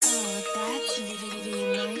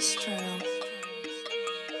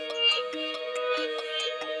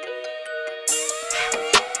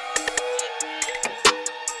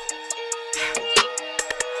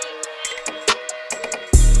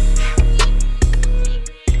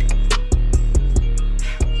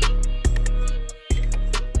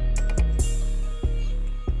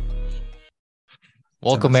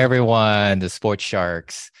Welcome everyone to Sports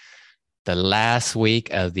Sharks, the last week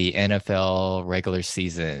of the NFL regular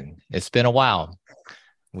season. It's been a while.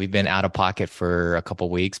 We've been out of pocket for a couple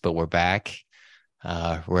weeks, but we're back.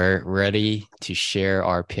 We're ready to share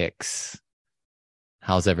our picks.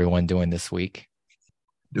 How's everyone doing this week?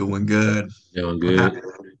 Doing good. Doing I'm good.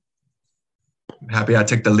 happy I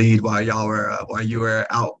took the lead while you were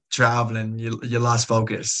out traveling. You lost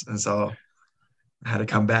focus, and so I had to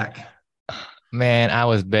come back. Man, I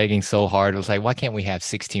was begging so hard. It was like, why can't we have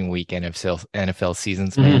 16-week NFL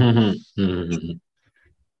seasons, man?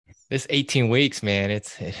 This 18 weeks, man,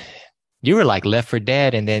 you were like Left for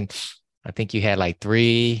Dead, and then I think you had like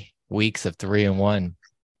 3 weeks of 3-1.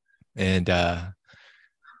 And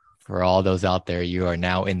for all those out there, you are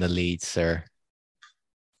now in the lead, sir.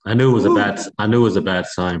 I knew it was a Woo. bad. I knew it was a bad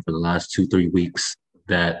sign for the last 2-3 weeks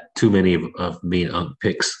that too many of me and Unc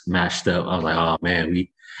picks matched up. I was like, oh man,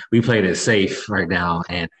 we played it safe right now,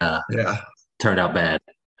 and Yeah, turned out bad.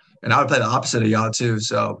 and I would play the opposite of y'all too.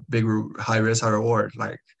 So high risk, high reward.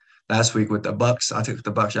 Like last week with the Bucks, I took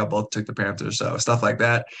the Bucks. Y'all both took the Panthers. So stuff like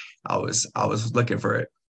that, I was looking for it.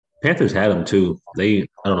 Panthers had them too. I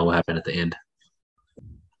don't know what happened at the end.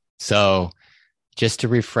 So just to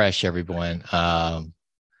refresh everyone,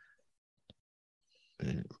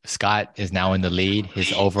 Scott is now in the lead.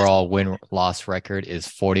 His overall win-loss record is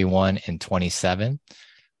 41-27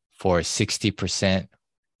 for a 60%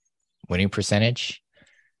 winning percentage.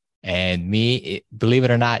 And believe it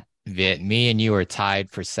or not, Vit, me and you are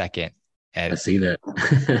tied for second I at see that.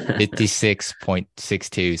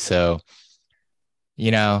 56.62. So,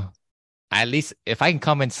 at least if I can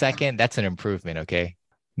come in second, that's an improvement, okay?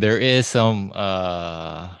 There is some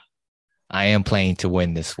I am playing to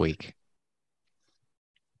win this week.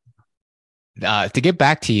 To get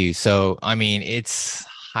back to you, so I mean it's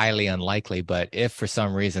highly unlikely, but if for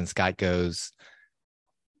some reason Scott goes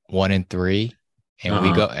 1-3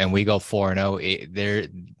 and we go 4-0, there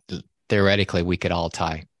theoretically we could all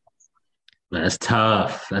tie. That's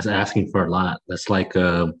tough. That's asking for a lot. That's like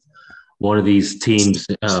one of these teams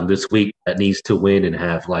this week that needs to win and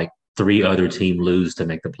have like three other team lose to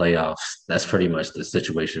make the playoffs. That's pretty much the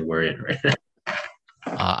situation we're in right now.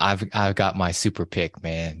 I've got my super pick,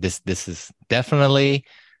 man. This is definitely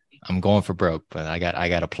I'm going for broke, but I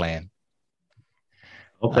got a plan.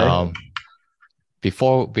 Okay. Um,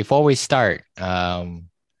 before we start, of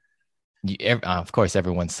course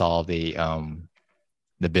everyone saw the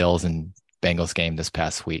Bills and Bengals game this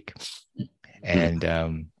past week, and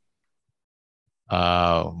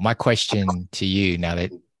my question to you now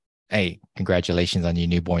that hey, congratulations on your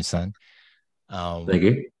newborn son. Thank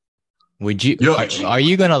you. Are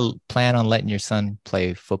you gonna plan on letting your son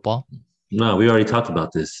play football? No, we already talked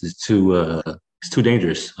about this. It's too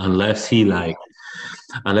dangerous unless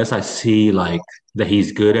I see like that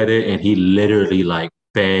he's good at it and he literally like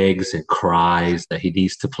begs and cries that he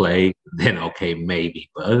needs to play, then okay, maybe.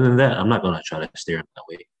 But other than that, I'm not gonna try to steer him that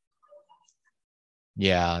way.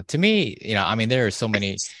 Yeah, to me, I mean, there are so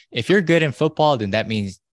many. If you're good in football, then that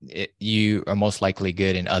means you are most likely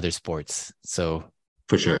good in other sports. So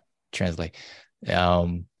For sure. translate.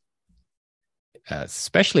 Um,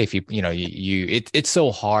 Especially if it's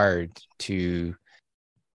so hard to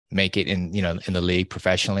make it in the league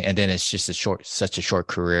professionally, and then it's just such a short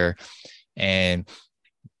career. And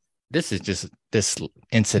this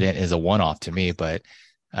incident is a one-off to me, but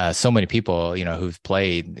so many people, who've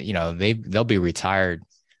played, they'll be retired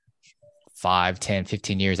 5, 10,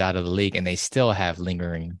 15 years out of the league, and they still have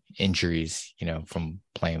lingering injuries, from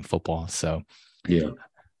playing football. So Yeah.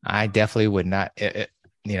 I definitely would not,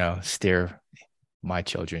 steer my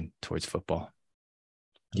children towards football.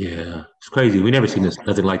 Yeah. It's crazy. We never seen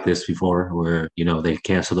nothing like this before where, they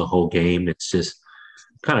cancel the whole game. It's just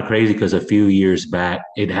kind of crazy because a few years back,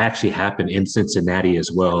 it actually happened in Cincinnati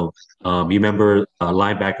as well. You remember a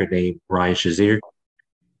linebacker named Ryan Shazier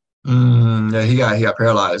Yeah, he got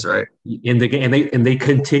paralyzed, right? in the game, and they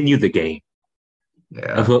continued the game.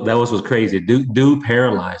 Yeah. That was crazy. Dude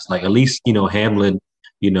paralyzed. Like at least Hamlin.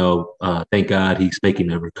 Thank God he's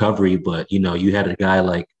making a recovery. But you had a guy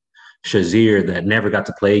like Shazier that never got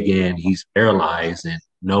to play again. He's paralyzed, and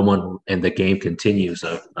no one, and the game continues.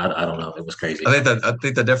 So I don't know. It was crazy. I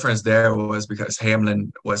think the difference there was because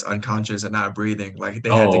Hamlin was unconscious and not breathing. Like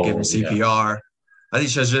they had to give him Oh yeah, CPR. I think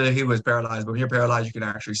just he was paralyzed, but when you're paralyzed, you can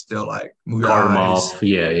actually still like move your card him eyes, off.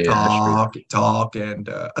 Yeah, yeah, that's true. talk, and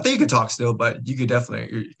I think you can talk still, but you could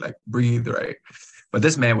definitely like breathe, right? But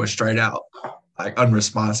this man was straight out, like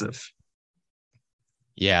unresponsive.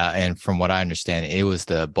 Yeah, and from what I understand, it was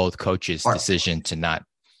the both coaches' Or- decision to not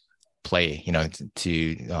play,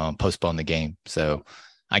 to postpone the game. So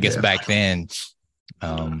I guess Yeah, back then,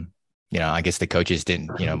 I guess the coaches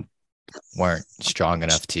weren't strong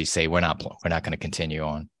enough to say we're not going to continue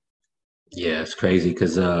on. Yeah, it's crazy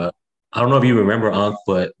because I don't know if you remember, Unc,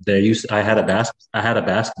 but I had a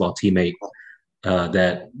basketball teammate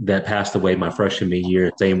that passed away my freshman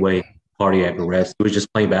year, same way, cardiac arrest. He was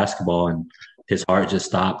just playing basketball and his heart just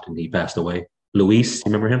stopped and he passed away. Luis, you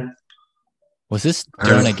remember him? Was this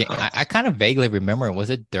during a game? I kind of vaguely remember. Was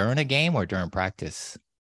it during a game or during practice?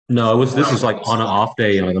 No, this was like on an off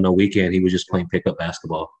day, like on a weekend. He was just playing pickup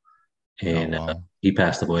basketball, and Wow. he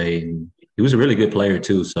passed away. And he was a really good player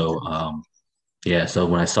too. So, yeah. So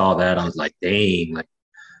when I saw that, I was like, dang, like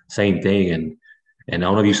same thing. And I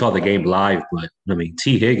don't know if you saw the game live, but I mean,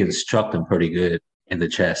 T. Higgins chucked him pretty good in the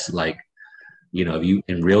chest. Like, you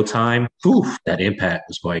in real time, poof, that impact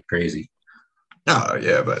was quite crazy. Oh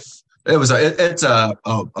yeah, but it's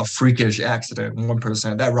a freakish accident.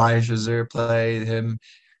 1%. That Ryan Shazier play, him.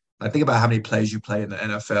 I think about how many plays you play in the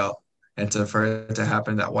NFL, and for it to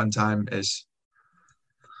happen that one time is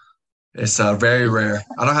it's very rare.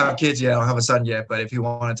 I don't have kids yet. I don't have a son yet. But if he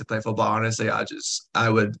wanted to play football, honestly, I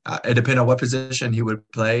would. It depends on what position he would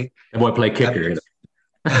play. And boy, play kicker.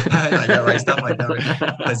 Yeah, right, stuff like that.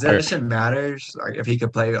 Right? Position matters. Like if he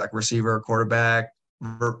could play like receiver, or quarterback,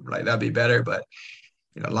 like that'd be better. But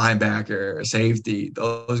linebacker, safety,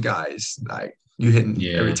 those guys, like you hitting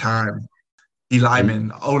every Yeah. time. D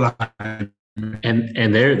lineman, O line.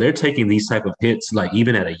 And they're taking these type of hits like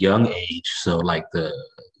even at a young age, so like the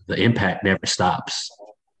impact never stops.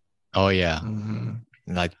 Oh yeah. Mm-hmm.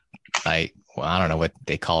 Well, I don't know what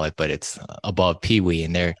they call it, but it's above peewee,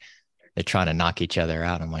 and they're trying to knock each other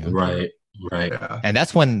out. I'm like, okay. Right. Yeah. And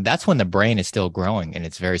that's when the brain is still growing and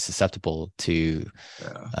it's very susceptible to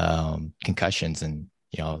concussions and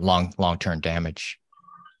long-term damage.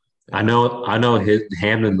 I know his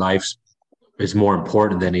Hamlin life is more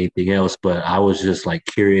important than anything else, but I was just like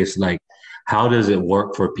curious, like how does it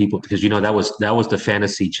work for people? Because that was the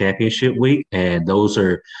fantasy championship week, and those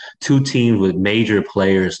are two teams with major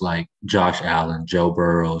players like Josh Allen, Joe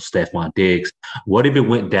Burrow, Stephon Diggs. What if it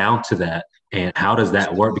went down to that, and how does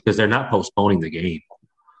that work? Because they're not postponing the game.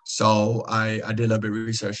 So I did a little bit of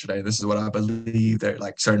research today. This is what I believe that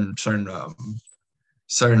like certain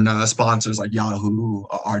sponsors like Yahoo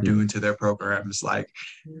are doing to their programs. Like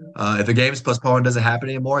if the game is postponed, doesn't happen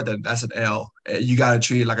anymore, then that's an L. You got to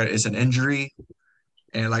treat it like it's an injury,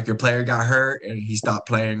 and like your player got hurt and he stopped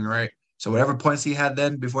playing, right? So whatever points he had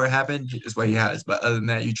then before it happened is what he has. But other than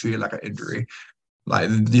that, you treat it like an injury,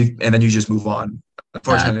 and then you just move on.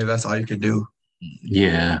 Unfortunately, that's all you can do.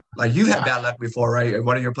 Yeah. Like you've had bad luck before, right?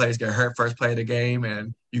 One of your players get hurt first play of the game,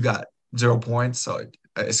 and you got 0 points. So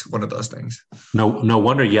it's one of those things. No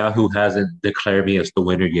wonder Yahoo hasn't declared me as the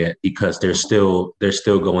winner yet because they're still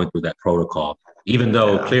going through that protocol. Even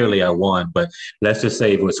though clearly I won, but let's just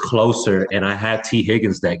say it was closer and I had T.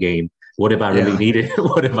 Higgins that game. What if I really needed?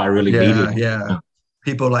 What if I really needed? Yeah.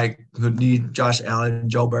 People like who need Josh Allen,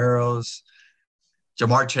 Joe Burrows,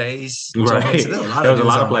 Jamar Chase. Right. There was a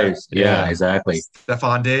lot of players. Yeah, exactly.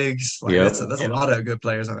 Stephon Diggs. Like that's a lot of good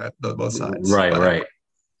players on both sides. Right.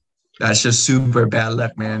 That's just super bad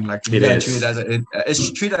luck, man. Like you gotta treat it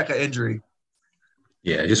it's treated like an injury.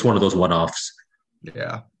 Yeah, just one of those one-offs.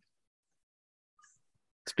 Yeah.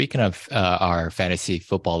 Speaking of our fantasy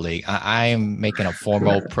football league, I am making a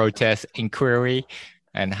formal protest inquiry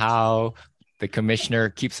and how the commissioner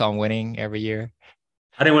keeps on winning every year.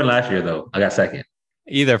 I didn't win last year, though. I got second.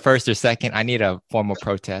 Either first or second. I need a formal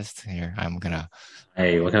protest here.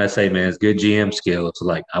 Hey, what can I say, man? It's good GM skills.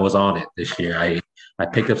 Like I was on it this year. I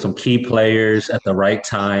picked up some key players at the right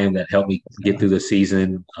time that helped me get through the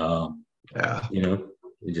season. So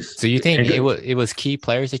you think it was key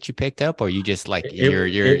players that you picked up, or you just like your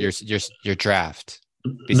draft?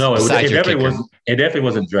 No, it definitely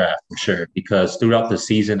wasn't draft for sure. Because throughout the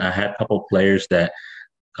season, I had a couple of players that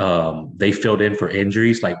they filled in for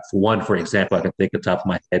injuries. Like for example, I can think of the top of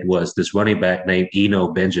my head was this running back named Eno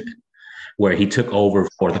Benjamin, where he took over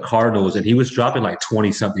for the Cardinals and he was dropping like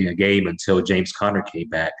 20 something a game until James Conner came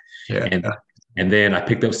back. Yeah. And then I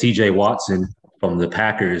picked up CJ Watson from the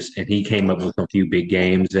Packers and he came up with a few big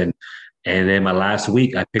games. And then my last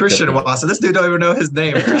week I picked Christian Watson. This dude don't even know his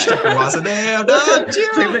name. Christian Watson. Damn, dog.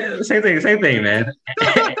 Same thing, man.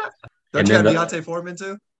 Don't you have Deontay Foreman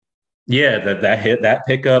too? Yeah, that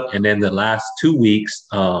pickup, and then the last 2 weeks,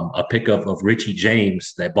 a pickup of Richie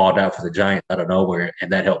James that balled out for the Giants out of nowhere,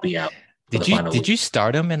 and that helped me out. Did you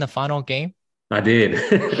start him in the final game? I did.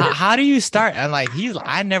 how do you start? And like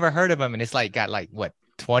I never heard of him, and it's like got like what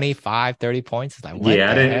 25, 30 points. It's like what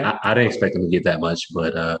I didn't expect him to get that much,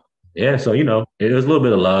 but so it was a little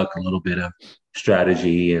bit of luck, a little bit of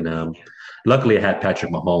strategy, and Luckily, I had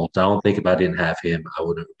Patrick Mahomes. I don't think if I didn't have him, I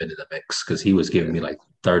would have been in the mix because he was giving me like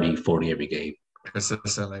 30, 40 every game.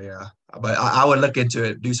 Consistently, yeah. But I would look into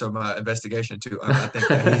it, do some investigation too. I think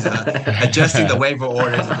that he's adjusting the waiver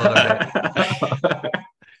orders a little bit.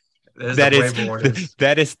 There's That the is waiver orders.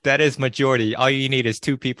 that is majority. All you need is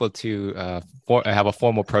two people to have a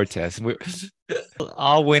formal protest.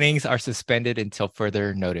 All winnings are suspended until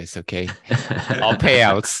further notice. Okay, all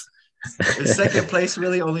payouts. Is second place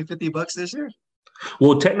really only $50 this year?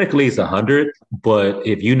 Well, technically it's 100, but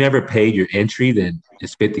if you never paid your entry, then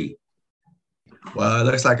it's 50. Well, it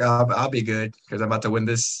looks like I'll be good because I'm about to win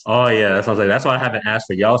this. Oh yeah, that's what I was like. That's why I haven't asked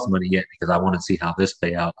for y'all's money yet because I want to see how this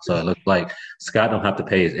play out. So it looks like Scott don't have to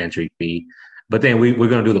pay his entry fee, but then we're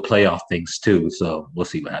gonna do the playoff things too. So we'll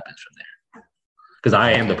see what happens from there. Because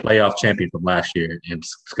I am the playoff champion from last year, and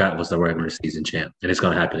Scott was the regular season champ, and it's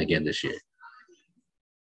gonna happen again this year.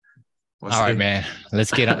 All right, man.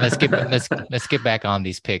 Let's get back on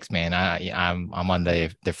these picks, man. I'm on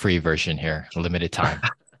the free version here, limited time.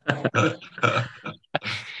 All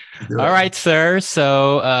right, sir.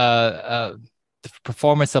 So the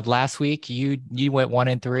performance of last week, you went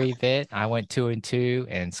 1-3, Vit. I went 2-2,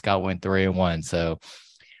 and Scott went 3-1. So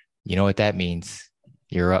you know what that means.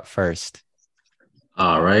 You're up first.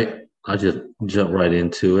 All right. I'll just jump right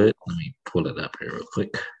into it. Let me pull it up here real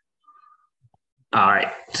quick. All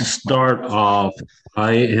right. To start off,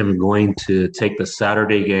 I am going to take the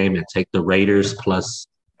Saturday game and take the Raiders plus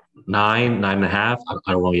 9.5.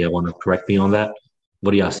 I don't know. You want to correct me on that?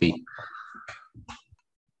 What do y'all see?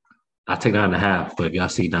 I take 9.5, but if y'all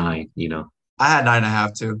see 9, I had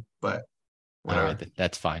 9.5 too, but whatever. All right,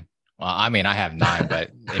 that's fine. Well, I mean, I have 9,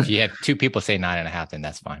 but if you have two people say 9.5, then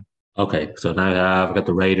that's fine. Okay, so 9.5. I got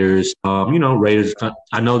the Raiders. Raiders.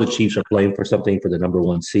 I know the Chiefs are playing for something for the number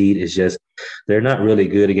 1 seed. It's just they're not really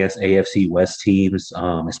good against AFC West teams,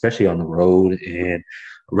 especially on the road. And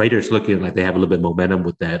Raiders looking like they have a little bit of momentum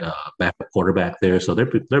with that backup quarterback there, so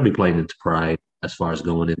they'll be playing into pride as far as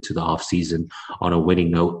going into the offseason on a winning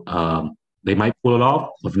note. They might pull it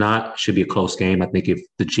off. If not, should be a close game. I think if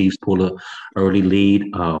the Chiefs pull an early lead,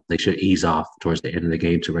 they should ease off towards the end of the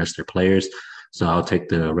game to rest their players. So I'll take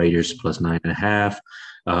the Raiders plus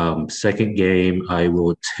 9.5. Second game, I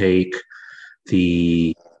will take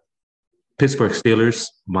the Pittsburgh Steelers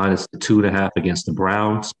minus the 2.5 against the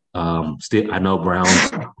Browns. I know Browns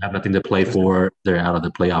have nothing to play for. They're out of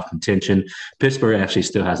the playoff contention. Pittsburgh actually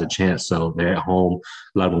still has a chance, so they're at home.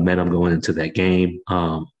 A lot of momentum going into that game.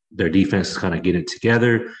 Their defense is kind of getting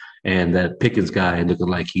together, and that Pickens guy looking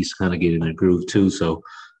like he's kind of getting a groove too. So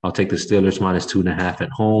I'll take the Steelers minus 2.5 at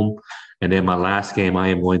home. And then my last game, I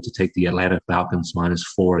am going to take the Atlanta Falcons minus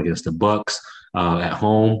 4 against the Bucks at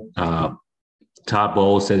home. Todd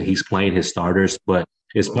Bowles said he's playing his starters, but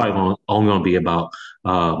it's probably only going to be about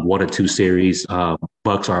 1 or 2 series.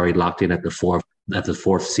 Bucks are already locked in at the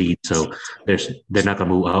fourth seed, so they're not going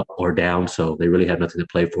to move up or down. So they really have nothing to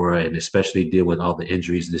play for, and especially deal with all the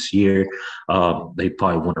injuries this year, they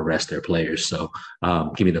probably want to rest their players. So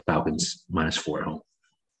give me the Falcons minus 4 at home.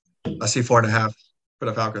 I see 4.5 for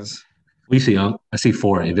the Falcons. We see, I see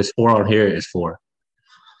 4. If it's 4 on here, it's 4.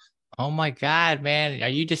 Oh my God, man! Are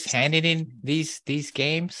you just handing in these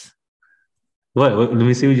games? What? Let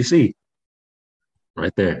me see what you see.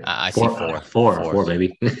 Right there. I see 4. 4,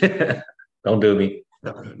 baby. Don't do me.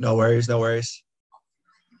 No worries. No worries.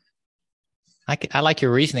 I like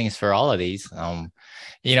your reasonings for all of these.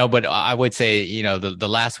 But I would say, the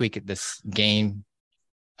last week of this game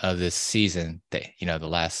of this season, the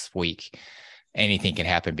last week, anything can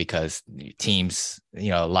happen because teams,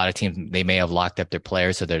 a lot of teams, they may have locked up their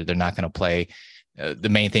players, so they're not going to play. The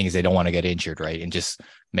main thing is they don't want to get injured, right, and just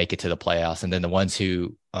make it to the playoffs. And then the ones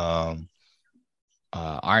who aren't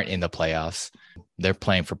in the playoffs, they're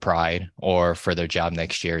playing for pride or for their job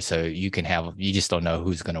next year. So you just don't know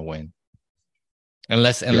who's going to win,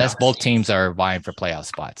 unless both teams are vying for playoff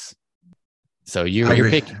spots. So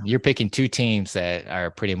you're picking 2 teams that are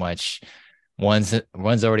pretty much. One's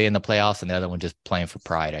already in the playoffs, and the other one just playing for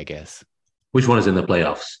pride, I guess. Which one is in the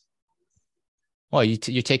playoffs? Well,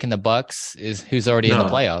 you're taking the Bucks, who's already in the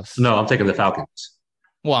playoffs. No, I'm taking the Falcons.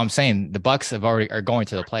 Well, I'm saying the Bucks are going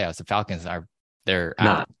to the playoffs. The Falcons they're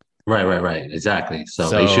out. Right. Exactly. So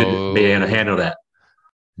they should be able to handle that.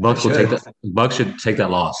 Bucks should take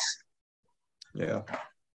that loss. Yeah,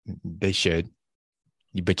 they should,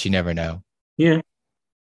 but you never know. Yeah.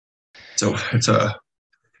 So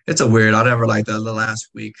it's a weird. I never liked the last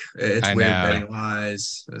week. It's weird betting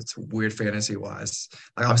wise. It's weird fantasy wise.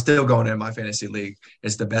 Like I'm still going in my fantasy league.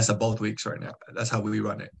 It's the best of both weeks right now. That's how we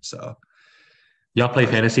run it. So y'all play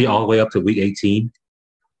fantasy all the way up to week 18?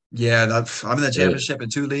 Yeah, I'm in the Yeah. championship in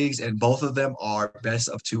two leagues, and both of them are best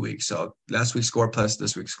of 2 weeks. So last week's score plus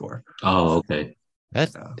this week's score. Oh, okay.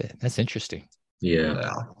 That's Yeah. that's interesting. Yeah.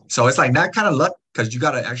 Yeah. So it's like not kind of luck because you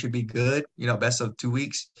got to actually be good. Best of 2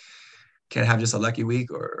 weeks. Can't have just a lucky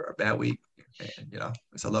week or a bad week. And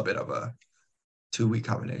it's a little bit of a 2 week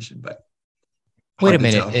combination, but Wait a hard to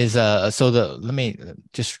minute. tell. Is so the let me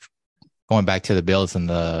just going back to the Bills and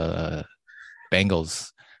the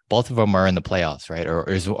Bengals. Both of them are in the playoffs, right? Or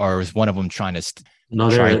is one of them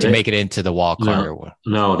No, trying to make it into the wild card or no, what?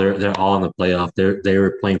 no, they're all in the playoff. They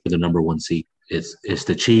were playing for the number one seed. It's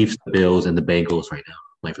the Chiefs, the Bills, and the Bengals right now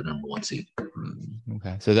playing for the number one seed.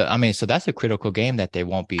 Okay. So that's a critical game that they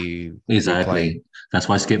won't be playing. Exactly. That's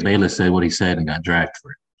why Skip Bayless said what he said and got dragged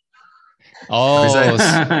for What do you Oh,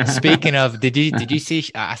 say? speaking of, did you see?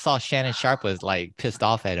 I saw Shannon Sharp was like pissed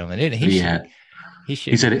off at him, and then he should Yeah. he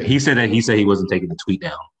He should said he wasn't taking the tweet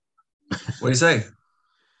down. What do you say?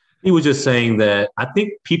 He was just saying that I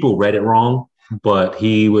think people read it wrong, but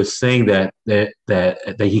he was saying that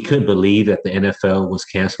he couldn't believe that the NFL was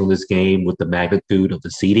canceling this game with the magnitude of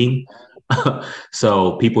the seating.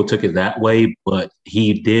 So people took it that way, but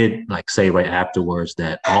he did like say right afterwards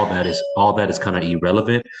that all that is kind of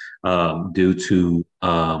irrelevant due to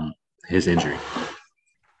his injury.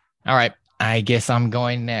 All right. I guess I'm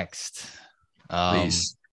going next. Um,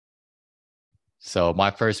 Please. so my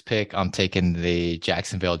first pick, I'm taking the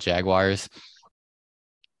Jacksonville Jaguars.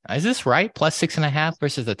 Is this right? Plus 6.5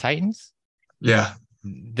 versus the Titans? Yeah.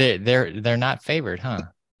 They're not favored, huh?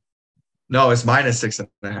 No, it's minus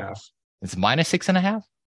 6.5. It's minus 6.5.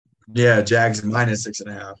 Yeah, Jags minus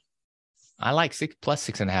 6.5. I like plus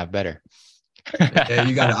 6.5 better. Yeah,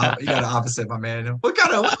 you got the opposite, my man. What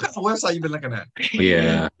kind of website you been looking at?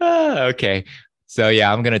 Yeah. Okay. So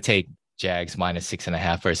yeah, I'm gonna take Jags minus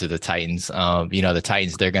 6.5 versus the Titans. The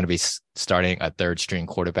Titans, they're gonna be starting a third string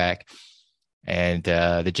quarterback. And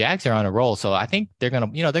the Jags are on a roll. So I think they're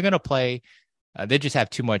gonna play. They just have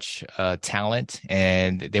too much talent,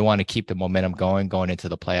 and they want to keep the momentum going into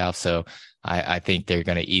the playoffs. So I think they're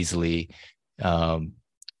going to easily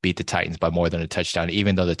beat the Titans by more than a touchdown,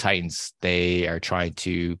 even though the Titans, they are trying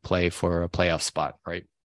to play for a playoff spot, right?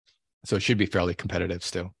 So it should be fairly competitive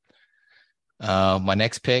still. My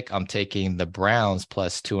next pick, I'm taking the Browns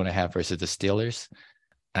plus 2.5 versus the Steelers.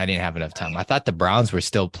 I didn't have enough time. I thought the Browns were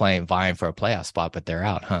still vying for a playoff spot, but they're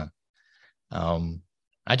out, huh?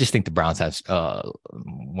 I just think the Browns have,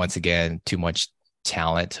 once again, too much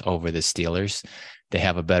talent over the Steelers. They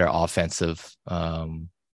have a better offensive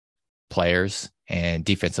players and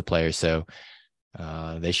defensive players, so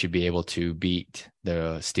they should be able to beat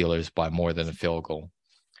the Steelers by more than a field goal.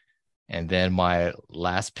 And then my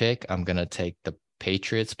last pick, I'm going to take the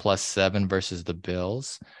Patriots plus 7 versus the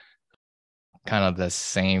Bills. Kind of the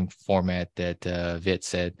same format that Vit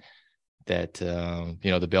said, that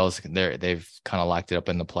the Bills, they've kind of locked it up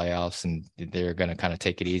in the playoffs, and they're going to kind of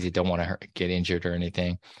take it easy. Don't want to get injured or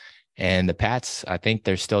anything. And the Pats, I think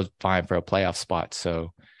they're still fine for a playoff spot.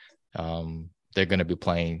 So they're going to be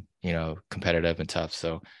playing, competitive and tough.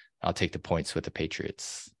 So I'll take the points with the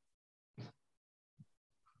Patriots.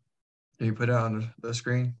 Can you put it on the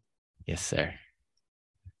screen? Yes, sir.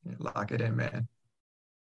 Lock it in, man.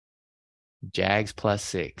 Jags plus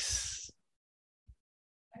 6.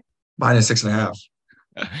 Minus 6.5.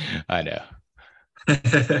 I know.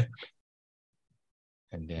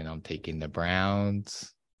 And then I'm taking the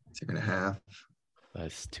Browns 2.5.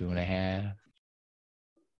 plus 2.5.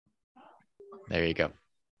 There you go.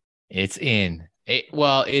 It's in.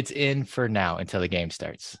 It's in for now until the game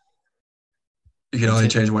starts. You can only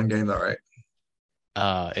change one game, though, right?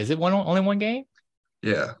 Is it only one game?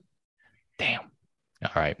 Yeah, Damn.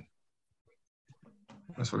 All right.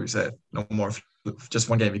 that's what we said. No more. Just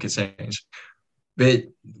one game you can change. But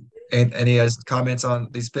any comments on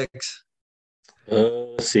these picks?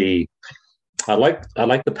 Let's see. I like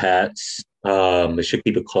the Pats. They should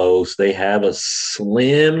keep it close. They have a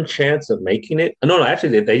slim chance of making it. No,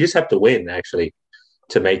 actually, they just have to win actually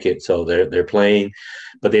to make it. So they're playing.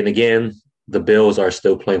 But then again, the Bills are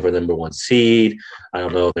still playing for the number one seed. I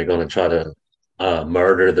don't know if they're going to try to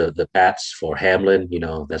murder the Pats for Hamlin.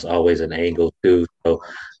 That's always an angle too. So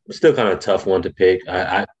it's still kind of a tough one to pick.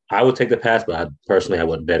 I would take the Pats, but I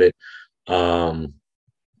wouldn't bet it.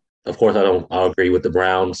 Of course, I'll agree with the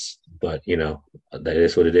Browns, but that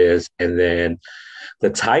is what it is. And then the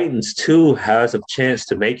Titans too has a chance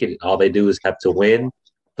to make it. All they do is have to win,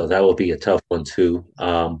 so that will be a tough one too.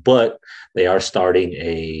 But they are starting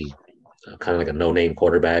a kind of like a no-name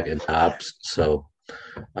quarterback in Dobbs, so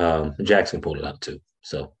Jackson pulled it out too.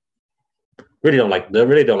 So Really don't like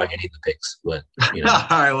any of the picks, but you know.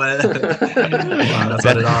 All right, well,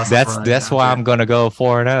 wow, that's why I'm gonna go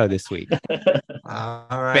 4-0 this week. All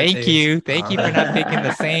right. Thank you for not picking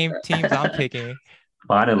the same teams I'm picking.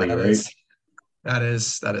 Finally, right? That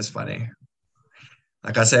is funny.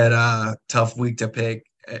 Like I said, tough week to pick.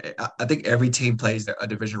 I think every team plays a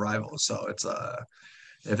division rival, so it's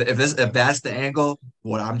if that's the angle,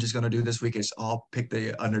 what I'm just gonna do this week is I'll pick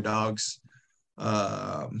the underdogs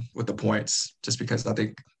with the points, just because I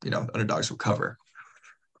think underdogs will cover.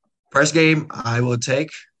 First game I will take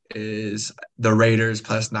is the Raiders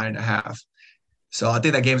plus 9.5. So I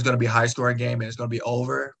think that game's going to be a high scoring game and it's going to be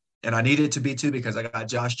over. And I need it to be too because I got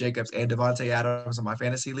Josh Jacobs and Devontae Adams in my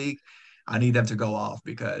fantasy league. I need them to go off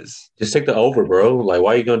because just take the over, bro. Like,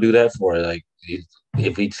 why are you gonna do that for? Like,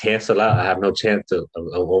 if we cancel out, I have no chance of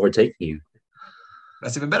overtaking you.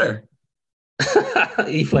 That's even better.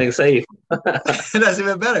 You playing safe. That's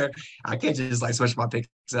even better. I can't just like switch my picks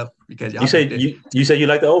up because you said you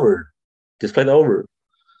like the over. Just play the over.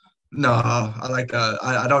 No, I like the.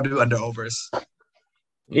 I don't do under overs.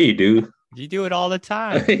 Yeah, you do. You do it all the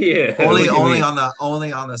time. Yeah. Only on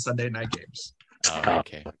the Sunday night games. Oh,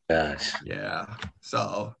 okay. Oh, gosh. Yeah.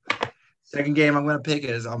 So second game I'm gonna pick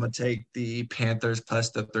is I'm gonna take the Panthers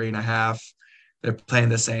plus the 3.5. They're playing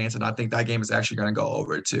the Saints, and I think that game is actually gonna go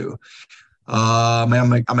over too.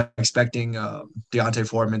 I'm expecting Deontay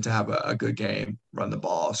Foreman to have a good game, run the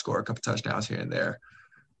ball, score a couple touchdowns here and there,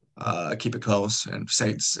 keep it close. And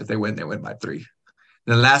Saints, if they win by 3.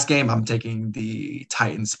 The last game, I'm taking the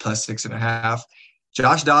Titans plus 6.5.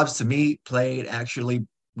 Josh Dobbs, to me, played actually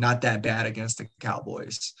not that bad against the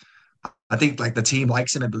Cowboys. I think like the team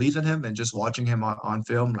likes him and believes in him, and just watching him on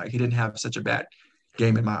film, like he didn't have such a bad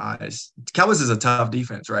game in my eyes. Cowboys is a tough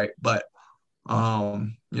defense, right? But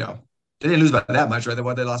they didn't lose by that much, right?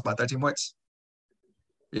 They lost by 13 points.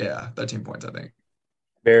 Yeah, 13 points, I think.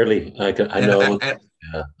 Barely. I know.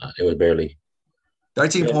 Yeah, it was barely.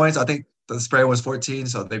 13 points. I think the spread was 14,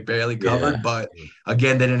 so they barely covered. Yeah. But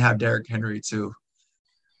again, they didn't have Derrick Henry too.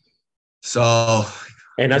 So.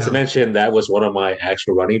 And not to mention, that was one of my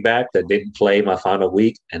actual running back that didn't play my final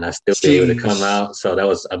week, and I still be able to come out. So that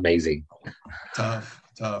was amazing. Tough.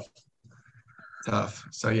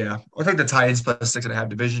 So yeah, I think the Titans plus 6.5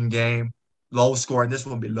 division game, low scoring. This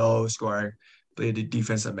one will be low scoring, but the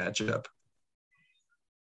defensive matchup.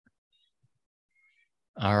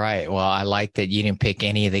 All right. Well, I like that you didn't pick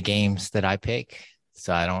any of the games that I pick,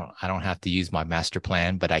 so I don't have to use my master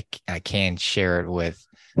plan, but I can share it with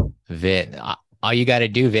Vit. All you got to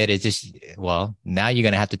do, Vit, is just now you're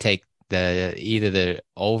gonna have to take either the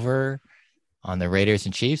over on the Raiders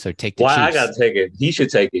and Chiefs, or take the Chiefs. I gotta take it. He should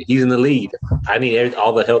take it. He's in the lead. I need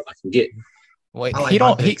all the help I can get. Wait, he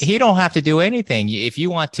don't have to do anything. If you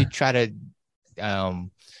want to try to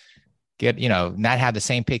get not have the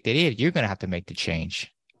same pick that he did, you're gonna have to make the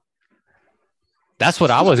change. That's what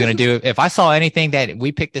I was gonna do. If I saw anything that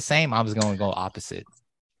we picked the same, I was gonna go opposite.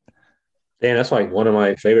 Damn, that's like one of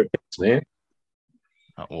my favorite picks, man.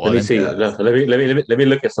 Let me see. Let me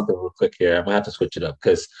look at something real quick here. I'm gonna have to switch it up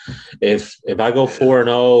because if I go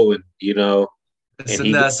 4-0 and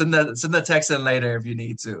send the text in later if you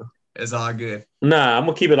need to. It's all good. Nah, I'm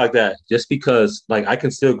gonna keep it like that. Just because like I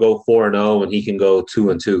can still go 4-0 and he can go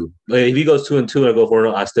 2-2. Like, if he goes 2-2 and I go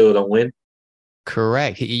 4-0, I still don't win.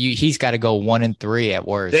 Correct. He's got to go 1-3 at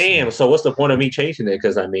worst. Damn. So what's the point of me changing it?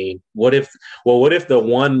 Because I mean, what if the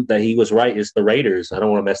one that he was right is the Raiders? I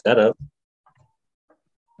don't want to mess that up.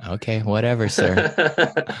 Okay, whatever,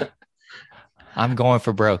 sir. I'm going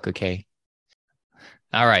for broke, okay?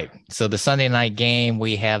 All right. So the Sunday night game,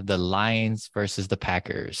 we have the Lions versus the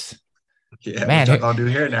Packers. Yeah, man, what I'll do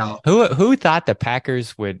here now. Who thought the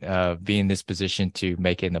Packers would be in this position to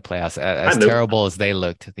make it in the playoffs? As terrible as they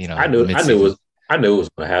looked, I knew it was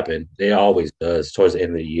going to happen. They always does towards the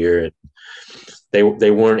end of the year. They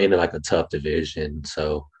weren't in like a tough division,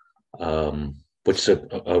 so which is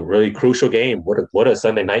a really crucial game. What a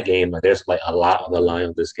Sunday night game! Like, there's like a lot on the line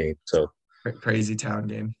of this game. So crazy town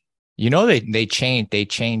game. They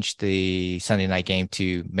changed the Sunday night game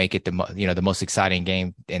to make it the most exciting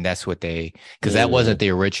game, and that's what because that wasn't the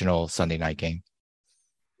original Sunday night game.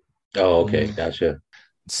 Oh, okay, gotcha.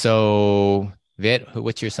 So, Vit,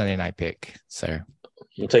 what's your Sunday night pick, sir?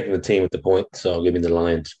 I'm taking the team with the point, so I'll give me the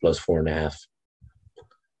Lions plus 4.5.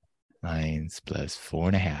 Lions plus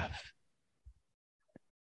 4.5.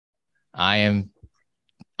 I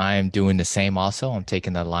am doing the same also. I'm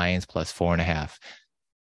taking the Lions plus 4.5.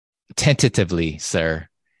 Tentatively, sir.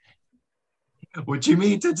 What you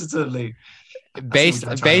mean tentatively? Based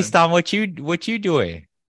on what you doing?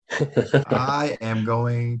 I am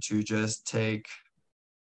going to just take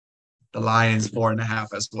the Lions 4.5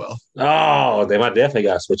 as well. Oh, they might definitely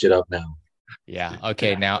got to switch it up now. Yeah.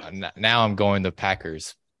 Okay. Now I'm going the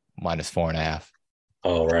Packers -4.5.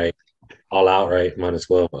 All right. All out, right? Might as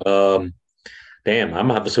well. Damn, I'm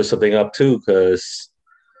gonna have to switch something up too because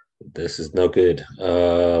this is no good.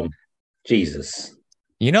 Jesus.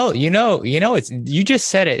 It's you just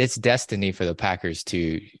said it. It's destiny for the Packers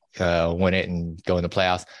to win it and go in the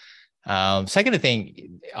playoffs. Second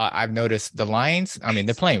thing, I've noticed the Lions. I mean,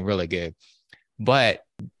 they're playing really good, but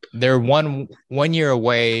they're one year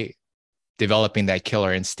away developing that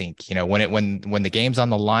killer instinct. When the game's on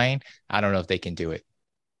the line, I don't know if they can do it.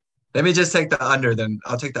 Let me just take the under, then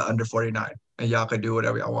I'll take the under 49, and y'all can do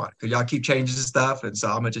whatever y'all want. Because y'all keep changing stuff, and so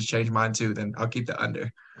I'm going to just change mine too. Then I'll keep the under.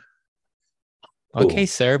 Okay, Cool.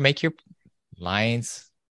 sir, make your Lions.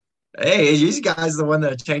 Hey, you guys are the one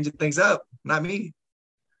that are changing things up, not me.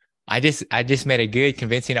 I just made a good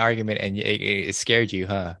convincing argument and it scared you,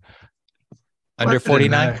 huh? Under What? It didn't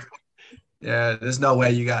 49? matter. Yeah, there's no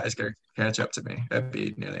way you guys can catch up to me. That'd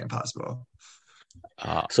be nearly impossible.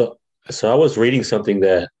 Uh, So I was reading something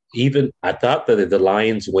that even I thought that if the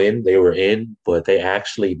Lions win, they were in, but they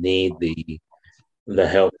actually need the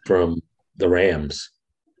help from the Rams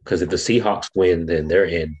because if the Seahawks win, then they're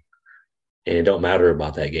in, and it don't matter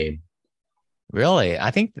about that game. really?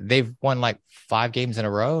 I think they've won like 5 games in a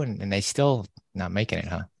row and they still not making it,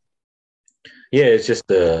 huh? Yeah, it's just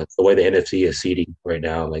the way the NFC is seeding right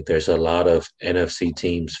now. Like there's a lot of NFC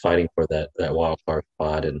teams fighting for that wild card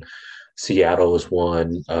spot, and Seattle is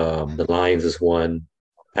one. The Lions is one.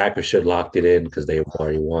 Packers should locked it in because they've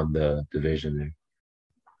already won the division there.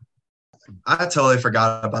 I totally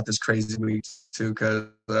forgot about this crazy week too, because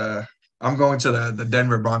I'm going to the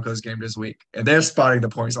Denver Broncos game this week, and they're spotting the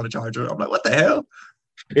points on the Chargers. I'm like, what the hell?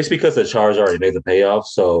 It's because the Chargers already made the payoff.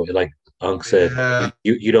 So like Unc said, Yeah,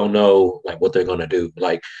 you don't know like what they're gonna do.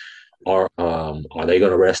 Like are they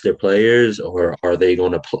gonna rest their players or are they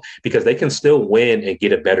gonna play because they can still win and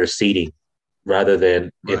get a better seeding rather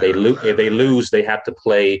than if they lose, they have to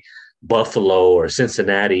play Buffalo or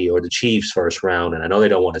Cincinnati or the Chiefs first round. And I know they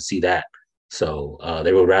don't want to see that. So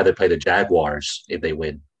they would rather play the Jaguars if they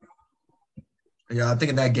win. yeah. I'm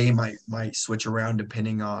thinking that game might switch around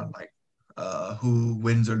depending on like who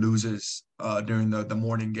wins or loses during the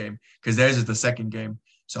morning game, because theirs is the second game.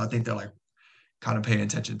 So I think they're like kind of paying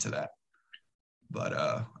attention to that. But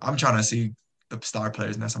I'm trying to see the star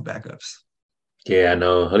players and not some backups. Yeah, I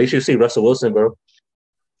know. At least you see Russell Wilson, bro.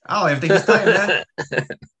 I don't even think he's playing that.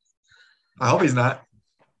 I hope he's not.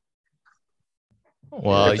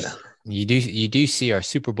 Well, you do see our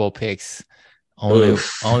Super Bowl picks.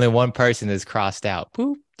 Oof. Only one person is crossed out.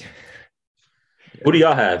 Boop. Who do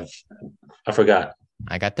y'all have? I forgot.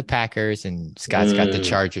 I got the Packers and Scott's got the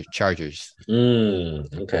Chargers.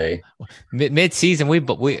 Okay. Mid season,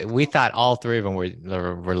 we thought all three of them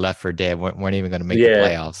were left for dead. weren't even going to make the Yeah,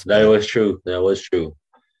 playoffs. that was true. That was true.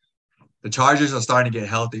 The Chargers are starting to get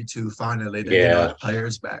healthy too. Finally, they're getting all the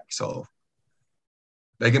players back, so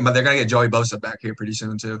but they're gonna get Joey Bosa back here pretty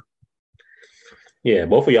soon too. Yeah,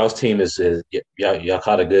 both of y'all's team is y'all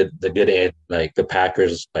caught the good end. Like the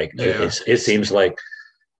Packers, like Yeah. it seems like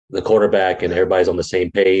the quarterback and everybody's on the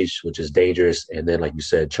same page, which is dangerous. And then, like you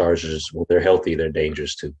said, Chargers, when they're healthy, they're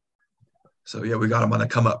dangerous too. So yeah, we got them on the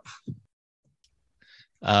come up.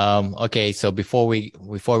 Okay, so before we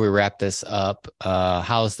wrap this up,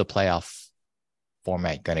 how's the playoff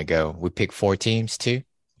format gonna go? We pick 4 teams too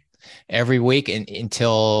every week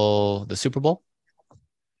until the Super Bowl.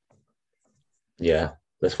 Yeah,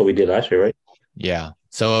 that's what we did last year, right? Yeah.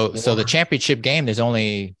 So the championship game, there's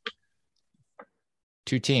only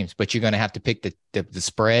 2 teams, but you're gonna have to pick the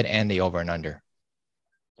spread and the over and under.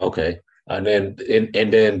 Okay, and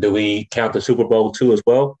then do we count the Super Bowl too as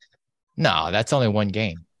well? No, that's only one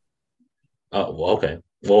game. Oh, well, okay.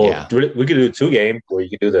 Well, Yeah. we could do 2 games where you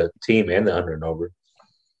could do the team and the under and over.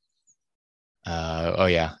 Oh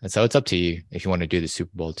yeah. And so it's up to you if you want to do the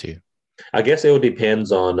Super Bowl too. I guess it all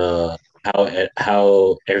depends on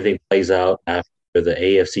how everything plays out after the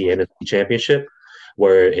AFC NFC Championship.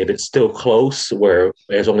 Where if it's still close, where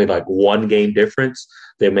there's only like 1 game difference,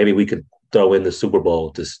 then maybe we could throw in the Super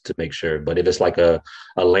Bowl to make sure. But if it's like a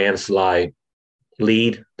landslide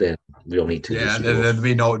lead, then we don't need to. Yeah, there'll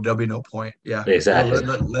be no point. Yeah, exactly.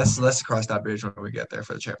 Let's cross that bridge when we get there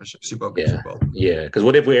for the championship Super Bowl. Yeah, Super Bowl. yeah. Because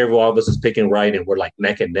what if all of us is picking right and we're like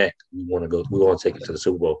neck and neck? We want to take it to the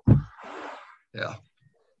Super Bowl. Yeah.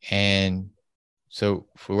 And so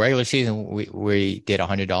for regular season, we did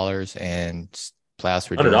 $100 and playoffs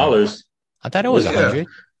were $100. I thought it was 100.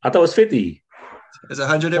 I thought it was 50. It's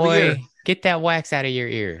 100 every year. Get that wax out of your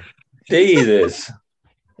ear. Jesus.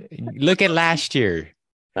 Look at last year.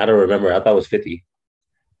 I don't remember. I thought it was 50.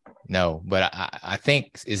 No, but I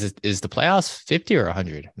think is the playoffs 50 or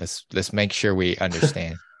 100? Let's make sure we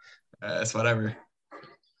understand. It's whatever.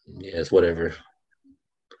 Yeah, it's whatever.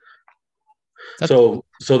 That- So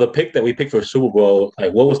the pick that we picked for Super Bowl,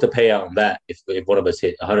 like, what was the payout on that? If one of us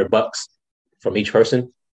hit $100 from each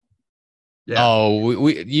person? Yeah. Oh,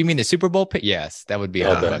 you mean the Super Bowl pick? Yes, that would be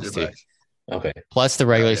Okay. $100 too. Okay. Plus the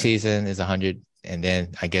regular Yeah. season is 100, and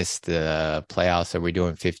then I guess the playoffs, are we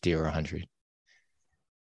doing 50 or 100?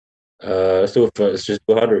 Let's do it for let's just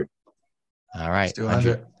do 100. All right, Let's do 100,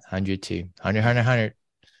 100. 100 too. 100, 100, 100.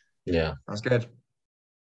 Yeah. Sounds good.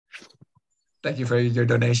 Thank you for your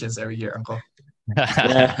donations every year, Uncle.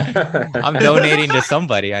 I'm donating to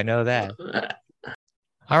somebody. I know that.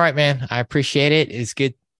 All right, man. I appreciate it. It's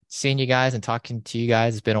good seeing you guys and talking to you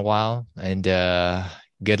guys. It's been a while, and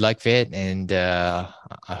good luck, Fit. And I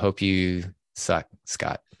hope you suck,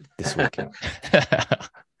 Scott, this weekend.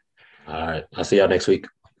 All right. I'll see y'all next week.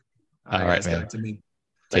 All right, guys, man. to me.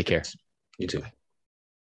 Take care. You too.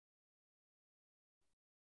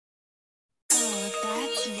 Oh,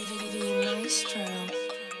 that's really maestro.